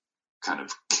divisions kind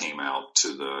of came out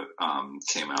to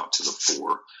the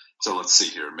fore. So let's see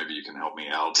here. Maybe you can help me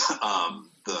out.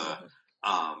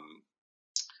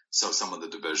 So some of the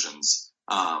divisions.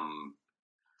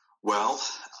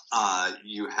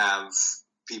 You have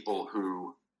people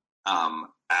who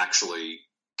actually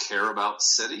care about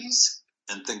cities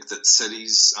and think that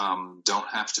cities don't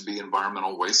have to be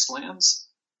environmental wastelands.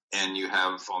 And you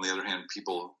have, on the other hand,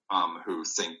 people who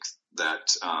think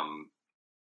that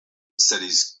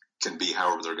cities can be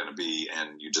however they're going to be,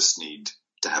 and you just need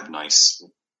to have nice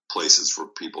places for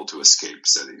people to escape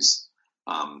cities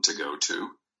to go to.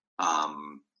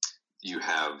 You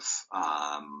have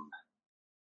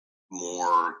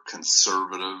more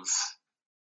conservative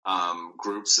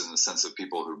groups in the sense of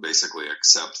people who basically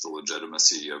accept the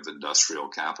legitimacy of industrial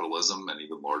capitalism and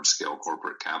even large-scale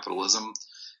corporate capitalism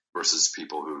versus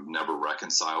people who never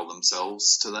reconcile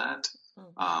themselves to that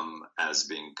as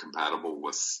being compatible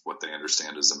with what they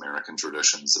understand as American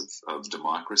traditions of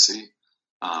democracy.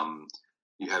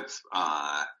 You have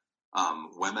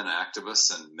women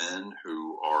activists and men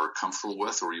who are comfortable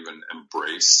with or even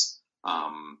embrace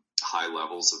high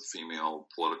levels of female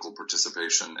political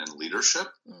participation and leadership.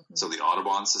 Mm-hmm. So the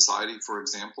Audubon Society, for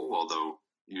example, although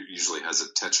usually has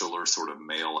a titular sort of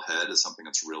male head, is something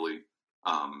that's really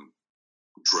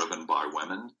driven by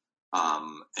women.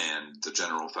 And the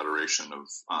General Federation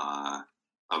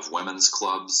of Women's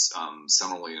Clubs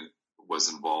similarly was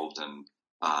involved in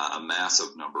a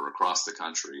massive number across the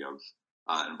country of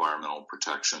environmental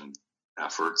protection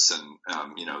efforts, and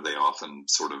they often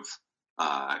sort of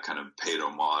kind of paid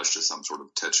homage to some sort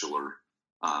of titular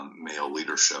male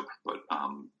leadership,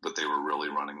 but they were really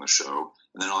running the show.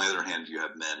 And then on the other hand, you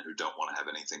have men who don't want to have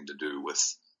anything to do with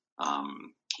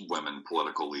women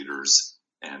political leaders,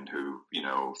 and who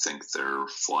think they're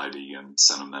flighty and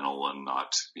sentimental and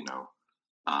not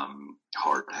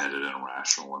hard-headed and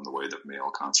rational in the way that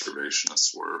male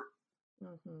conservationists were.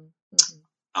 Mm-hmm.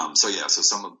 Mm-hmm. So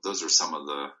those are some of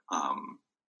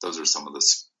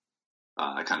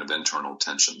the kind of internal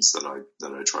tensions that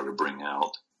I try to bring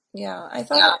out. Yeah, I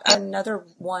thought another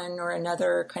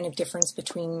kind of difference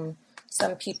between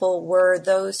some people were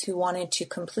those who wanted to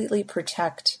completely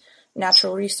protect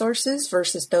natural resources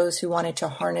versus those who wanted to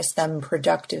harness them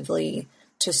productively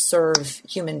to serve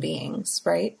human beings,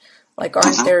 right? Like,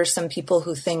 aren't there some people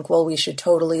who think, well, we should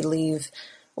totally leave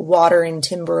water and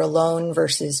timber alone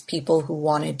versus people who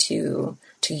wanted to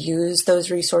use those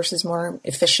resources more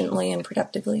efficiently and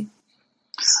productively?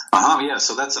 Yeah,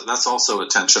 so that's also a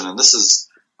tension, and this is,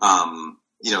 that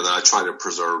I try to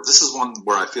preserve. This is one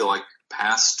where I feel like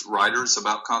past writers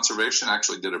about conservation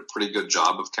actually did a pretty good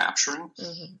job of capturing.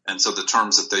 Mm-hmm. And so the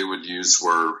terms that they would use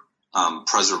were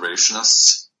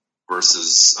preservationists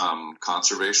versus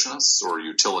conservationists, or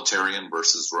utilitarian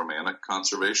versus romantic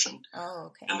conservation. Oh,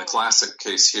 okay. And the classic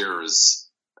case here is,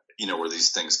 where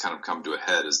these things kind of come to a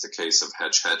head, is the case of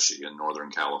Hetch Hetchy in Northern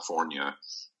California,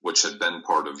 which had been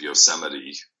part of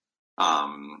Yosemite,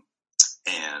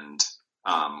 and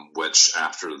which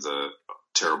after the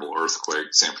terrible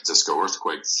San Francisco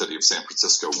earthquake, the city of San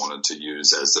Francisco wanted to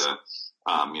use as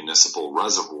a municipal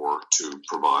reservoir to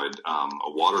provide a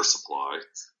water supply,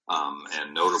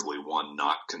 and notably one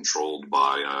not controlled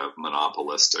by a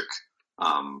monopolistic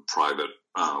private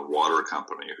water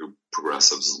company who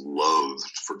progressives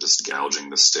loathed for just gouging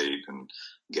the state and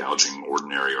gouging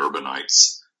ordinary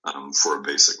urbanites for a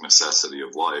basic necessity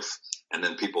of life. And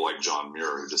then people like John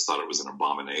Muir, who just thought it was an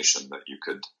abomination that you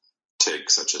could take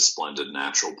such a splendid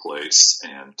natural place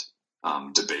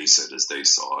and debase it as they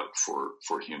saw it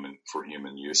for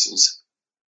human uses.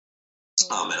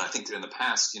 Mm-hmm. And I think in the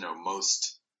past,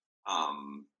 most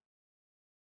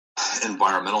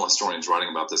environmental historians writing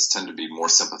about this tend to be more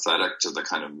sympathetic to the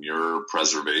kind of Muir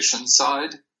preservation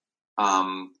side.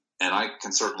 And I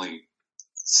can certainly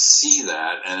see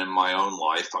that. And in my own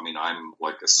life, I mean, I'm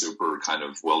like a super kind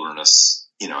of wilderness,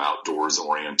 outdoors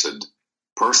oriented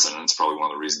person. And it's probably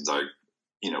one of the reasons I,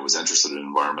 was interested in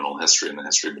environmental history and the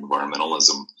history of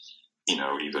environmentalism,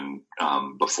 even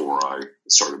before I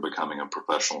started becoming a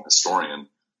professional historian.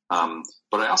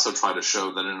 But I also try to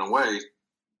show that in a way,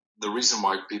 the reason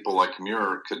why people like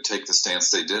Muir could take the stance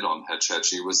they did on Hetch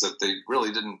Hetchy was that they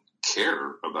really didn't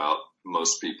care about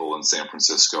most people in San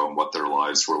Francisco and what their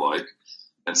lives were like.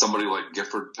 And somebody like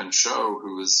Gifford Pinchot,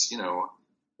 who is,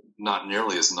 not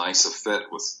nearly as nice a fit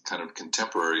with kind of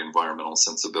contemporary environmental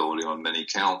sensibility on many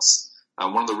counts.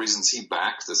 One of the reasons he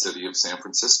backed the city of San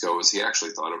Francisco is he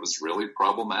actually thought it was really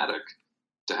problematic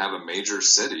to have a major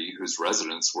city whose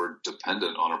residents were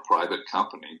dependent on a private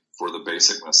company for the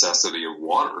basic necessity of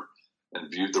water,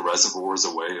 and viewed the reservoir as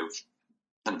a way of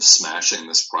kind of smashing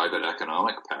this private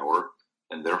economic power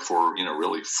and therefore,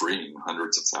 really freeing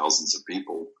hundreds of thousands of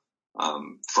people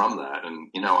from that. And,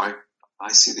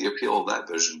 I see the appeal of that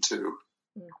vision too.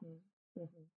 Mm-hmm.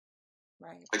 Mm-hmm.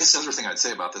 Right. I guess the other thing I'd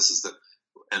say about this is that,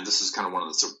 and this is kind of one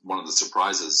of the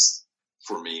surprises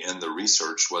for me in the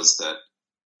research, was that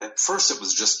at first it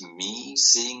was just me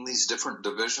seeing these different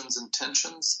divisions and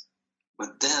tensions,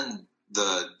 but then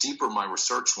the deeper my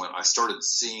research went, I started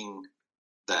seeing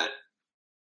that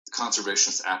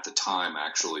conservationists at the time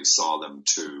actually saw them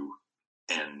too,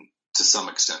 and to some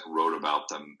extent wrote about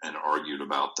them and argued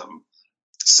about them.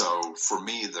 So for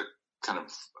me,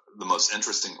 the most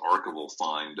interesting archival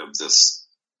find of this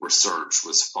research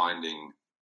was finding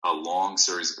a long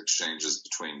series of exchanges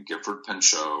between Gifford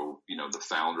Pinchot, the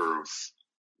founder of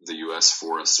the U.S.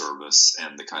 Forest Service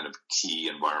and the kind of key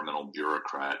environmental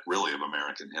bureaucrat, really of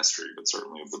American history, but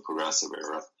certainly of the Progressive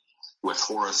era, with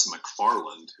Horace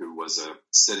McFarland, who was a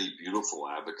city beautiful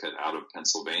advocate out of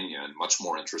Pennsylvania and much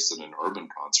more interested in urban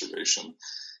conservation.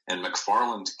 And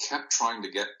McFarland kept trying to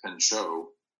get Pinchot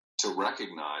to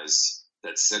recognize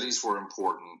that cities were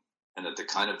important and that the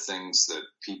kind of things that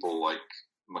people like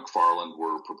McFarland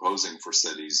were proposing for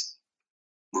cities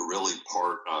were really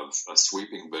part of a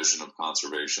sweeping vision of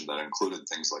conservation that included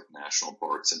things like national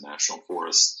parks and national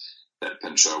forests that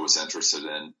Pinchot was interested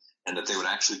in, and that they would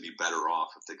actually be better off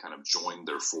if they kind of joined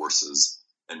their forces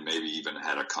and maybe even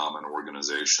had a common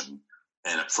organization.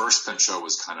 And at first Pinchot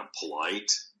was kind of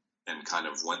polite and kind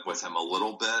of went with him a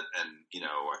little bit. And,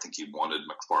 I think he wanted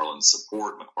McFarland's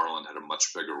support. McFarland had a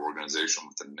much bigger organization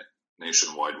with a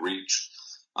nationwide reach.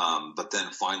 But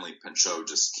then finally Pinchot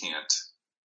just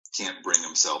can't bring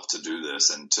himself to do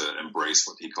this and to embrace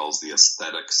what he calls the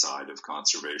aesthetic side of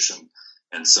conservation.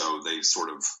 And so they sort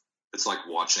of, it's like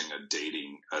watching a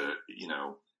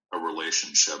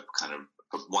relationship, kind of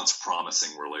a once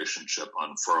promising relationship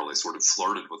unfurl. They sort of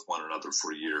flirted with one another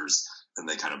for years, and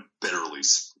they kind of bitterly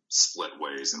split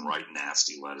ways and write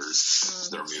nasty letters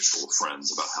to their mutual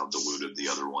friends about how deluded the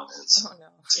other one is. Oh, no.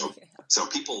 So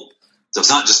it's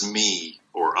not just me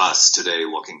or us today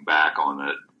looking back on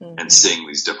it and seeing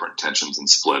these different tensions and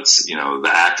splits.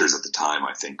 The actors at the time,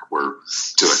 I think, were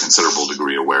to a considerable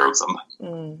degree aware of them.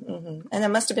 Mm-hmm. And it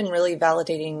must have been really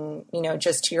validating,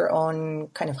 just to your own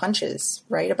kind of hunches,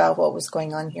 right, about what was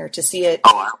going on here, to see it.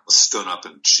 Oh, I almost stood up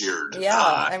and cheered. Yeah,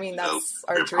 I mean, that's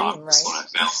our dream, right? When I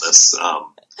found this.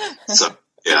 So,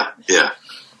 yeah.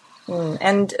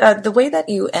 And the way that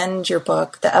you end your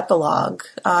book, the epilogue,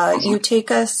 you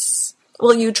take us,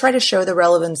 you try to show the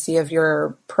relevancy of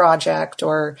your project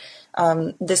or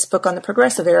this book on the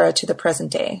Progressive era to the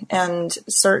present day. And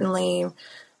certainly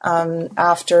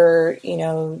after,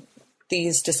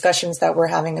 these discussions that we're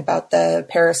having about the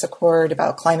Paris Accord,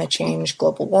 about climate change,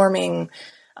 global warming,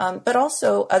 but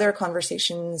also other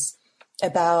conversations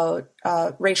about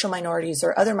racial minorities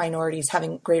or other minorities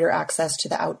having greater access to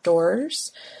the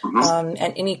outdoors,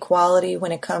 and inequality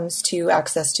when it comes to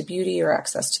access to beauty or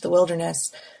access to the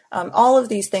wilderness. All of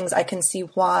these things, I can see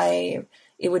why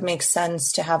it would make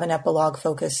sense to have an epilogue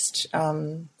focused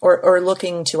or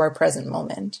looking to our present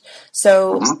moment.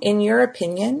 So in your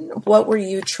opinion, what were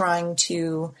you trying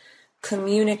to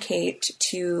communicate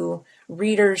to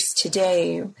readers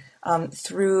today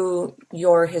through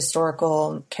your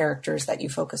historical characters that you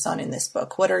focus on in this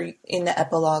book? In the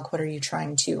epilogue, what are you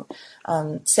trying to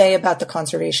say about the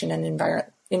conservation and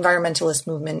environmentalist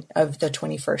movement of the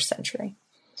 21st century?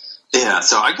 Yeah,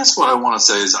 so I guess what I want to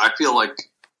say is I feel like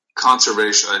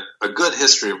conservation, a good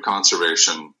history of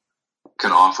conservation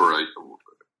can offer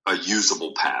a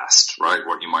usable past, right?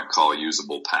 What you might call a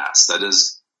usable past. That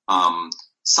is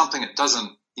something that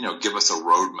doesn't, give us a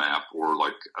roadmap or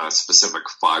like a specific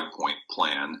 5-point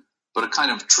plan, but a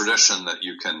kind of tradition that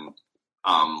you can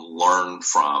learn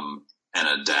from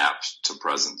and adapt to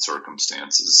present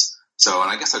circumstances. So,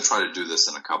 and I guess I try to do this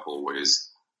in a couple of ways.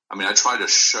 I mean, I try to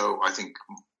show, I think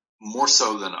more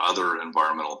so than other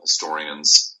environmental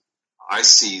historians, I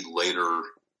see later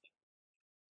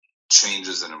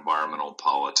changes in environmental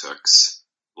politics,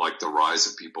 like the rise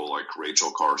of people like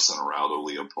Rachel Carson or Aldo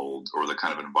Leopold, or the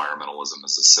kind of environmentalism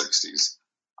of the 60s.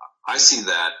 I see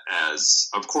that as,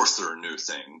 of course, there are new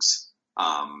things,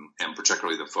 and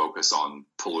particularly the focus on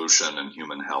pollution and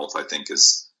human health, I think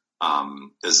is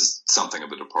something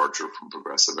of a departure from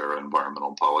progressive era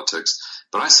environmental politics.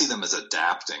 But I see them as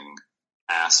adapting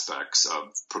aspects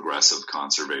of progressive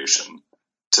conservation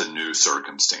to new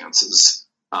circumstances,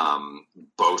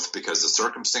 both because the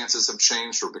circumstances have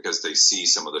changed or because they see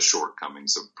some of the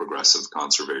shortcomings of progressive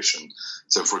conservation.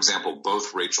 So, for example,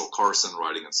 both Rachel Carson,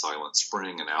 writing in Silent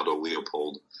Spring, and Aldo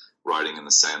Leopold, writing in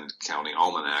the Sand County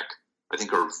Almanac, I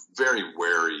think are very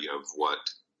wary of what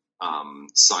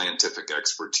scientific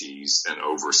expertise and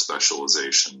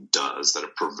over-specialization does, that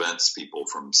it prevents people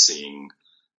from seeing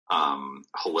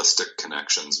holistic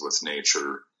connections with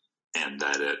nature, and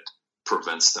that it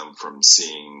prevents them from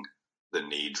seeing the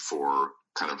need for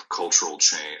kind of cultural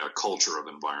change, a culture of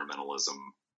environmentalism,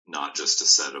 not just a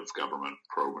set of government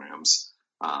programs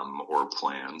or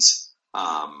plans.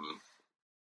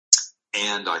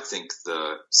 And I think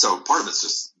so part of it's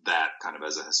just that kind of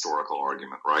as a historical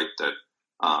argument, right? That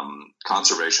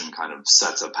conservation kind of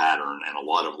sets a pattern, and a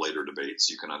lot of later debates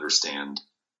you can understand.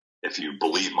 If you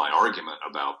believe my argument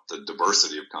about the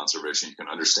diversity of conservation, you can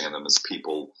understand them as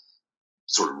people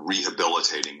sort of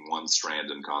rehabilitating one strand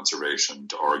in conservation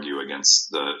to argue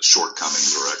against the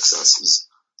shortcomings or excesses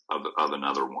of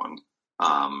another one.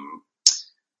 And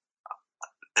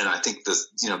I think this,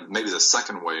 maybe the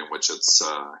second way in which it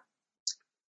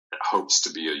hopes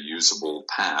to be a usable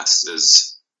past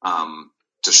is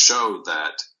to show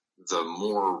that the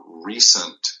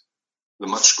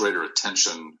much greater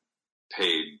attention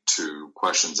paid to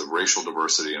questions of racial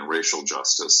diversity and racial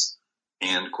justice,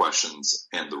 and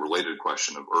the related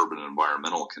question of urban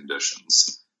environmental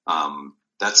conditions.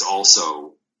 That's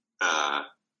also a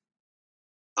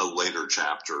later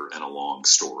chapter in a long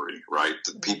story, right?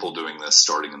 The people doing this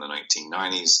starting in the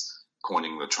 1990s,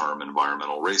 coining the term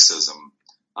environmental racism,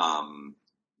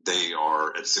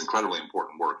 it's incredibly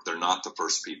important work. They're not the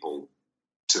first people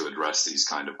to address these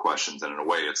kind of questions. And in a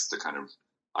way, it's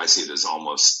I see it as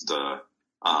almost the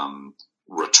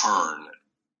return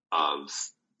of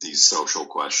these social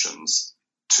questions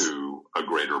to a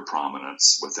greater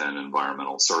prominence within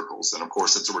environmental circles. And of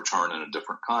course, it's a return in a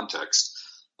different context,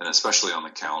 and especially on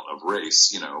the count of race.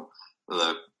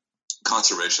 The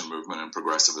conservation movement and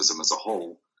progressivism as a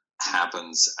whole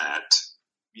happens at,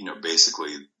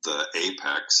 basically the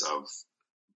apex of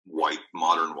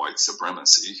modern white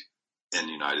supremacy in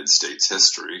United States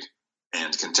history,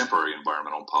 and contemporary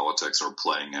environmental politics are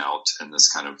playing out in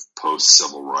this kind of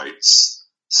post-civil rights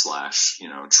 /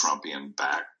 Trumpian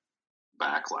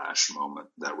backlash moment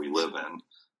that we live in.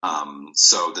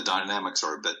 So the dynamics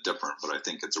are a bit different, but I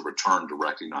think it's a return to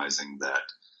recognizing that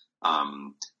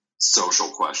social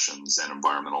questions and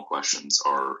environmental questions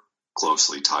are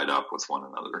closely tied up with one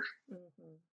another.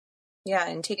 Mm-hmm. Yeah,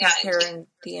 and taking care of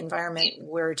the environment,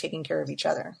 we're taking care of each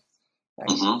other. Right?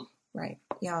 Mm-hmm. Right.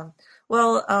 Yeah.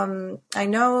 Well, I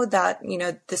know that,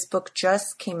 this book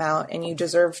just came out and you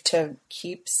deserve to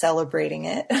keep celebrating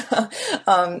it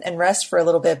and rest for a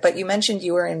little bit. But you mentioned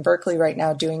you were in Berkeley right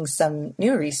now doing some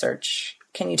new research.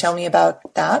 Can you tell me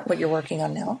about that, what you're working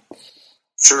on now?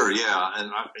 Sure. Yeah.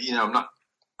 And, I'm not,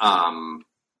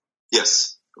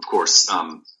 yes, of course.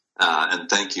 And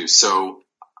thank you. So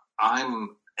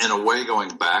I'm in a way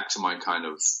going back to my kind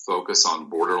of focus on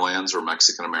borderlands or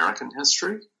Mexican-American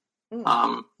history.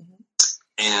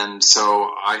 And so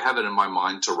I have it in my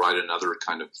mind to write another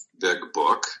kind of big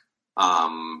book.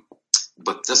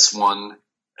 But this one,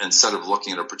 instead of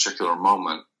looking at a particular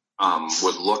moment,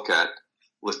 would look at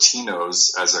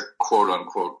Latinos as a quote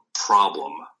unquote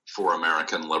problem for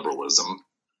American liberalism.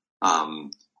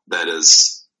 That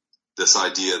is this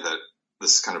idea that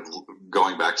this kind of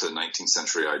going back to the 19th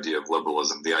century idea of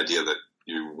liberalism, the idea that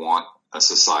you want a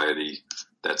society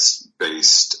that's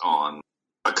based on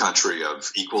a country of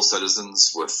equal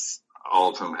citizens, with all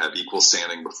of whom have equal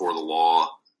standing before the law,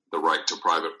 the right to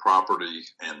private property,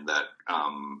 and that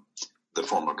the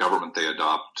form of government they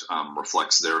adopt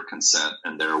reflects their consent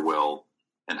and their will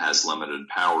and has limited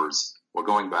powers. Well,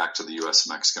 going back to the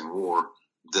U.S.-Mexican War,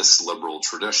 this liberal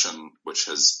tradition, which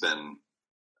has been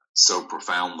so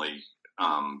profoundly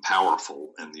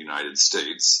powerful in the United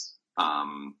States,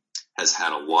 has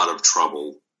had a lot of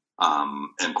trouble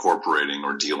incorporating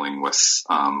or dealing with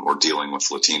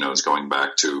Latinos, going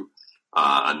back to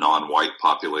a non-white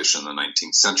population in the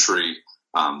 19th century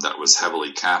that was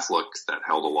heavily Catholic, that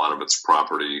held a lot of its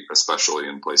property, especially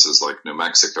in places like New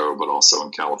Mexico, but also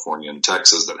in California and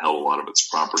Texas, that held a lot of its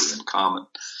property in common.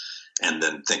 And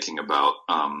then thinking about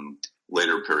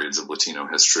later periods of Latino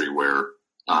history where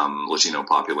Latino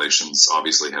populations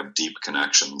obviously have deep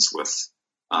connections with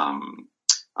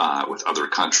other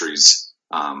countries,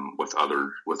 with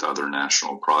other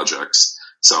national projects.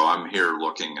 So I'm here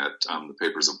looking at the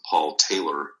papers of Paul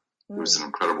Taylor, who's an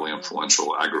incredibly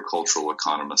influential agricultural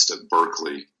economist at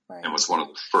Berkeley, and was one of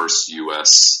the first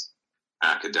U.S.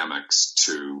 academics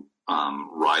to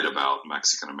write about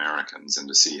Mexican Americans and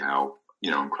to see how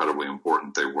incredibly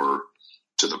important they were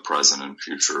to the present and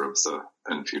future of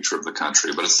the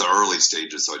country. But it's the early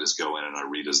stages, so I just go in and I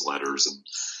read his letters and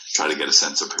try to get a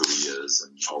sense of who he is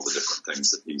and all the different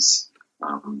things that he's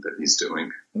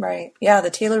doing. Right. Yeah, the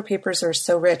Taylor papers are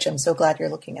so rich. I'm so glad you're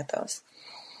looking at those.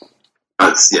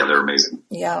 They're amazing.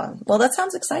 Yeah. Well, that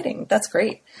sounds exciting. That's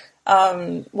great.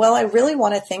 Well, I really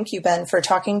want to thank you, Ben, for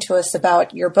talking to us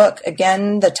about your book.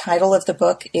 Again, the title of the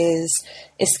book is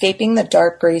Escaping the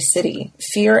Dark Gray City,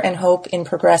 Fear and Hope in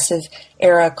Progressive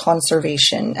Era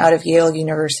Conservation, out of Yale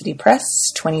University Press,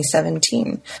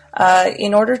 2017.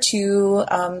 In order to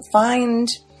find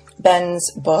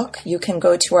Ben's book, you can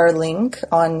go to our link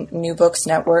on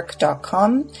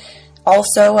newbooksnetwork.com.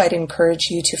 Also, I'd encourage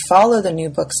you to follow the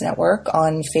New Books Network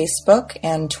on Facebook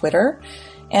and Twitter.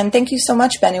 And thank you so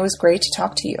much, Ben. It was great to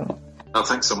talk to you. Oh,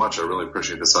 thanks so much. I really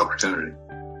appreciate this opportunity.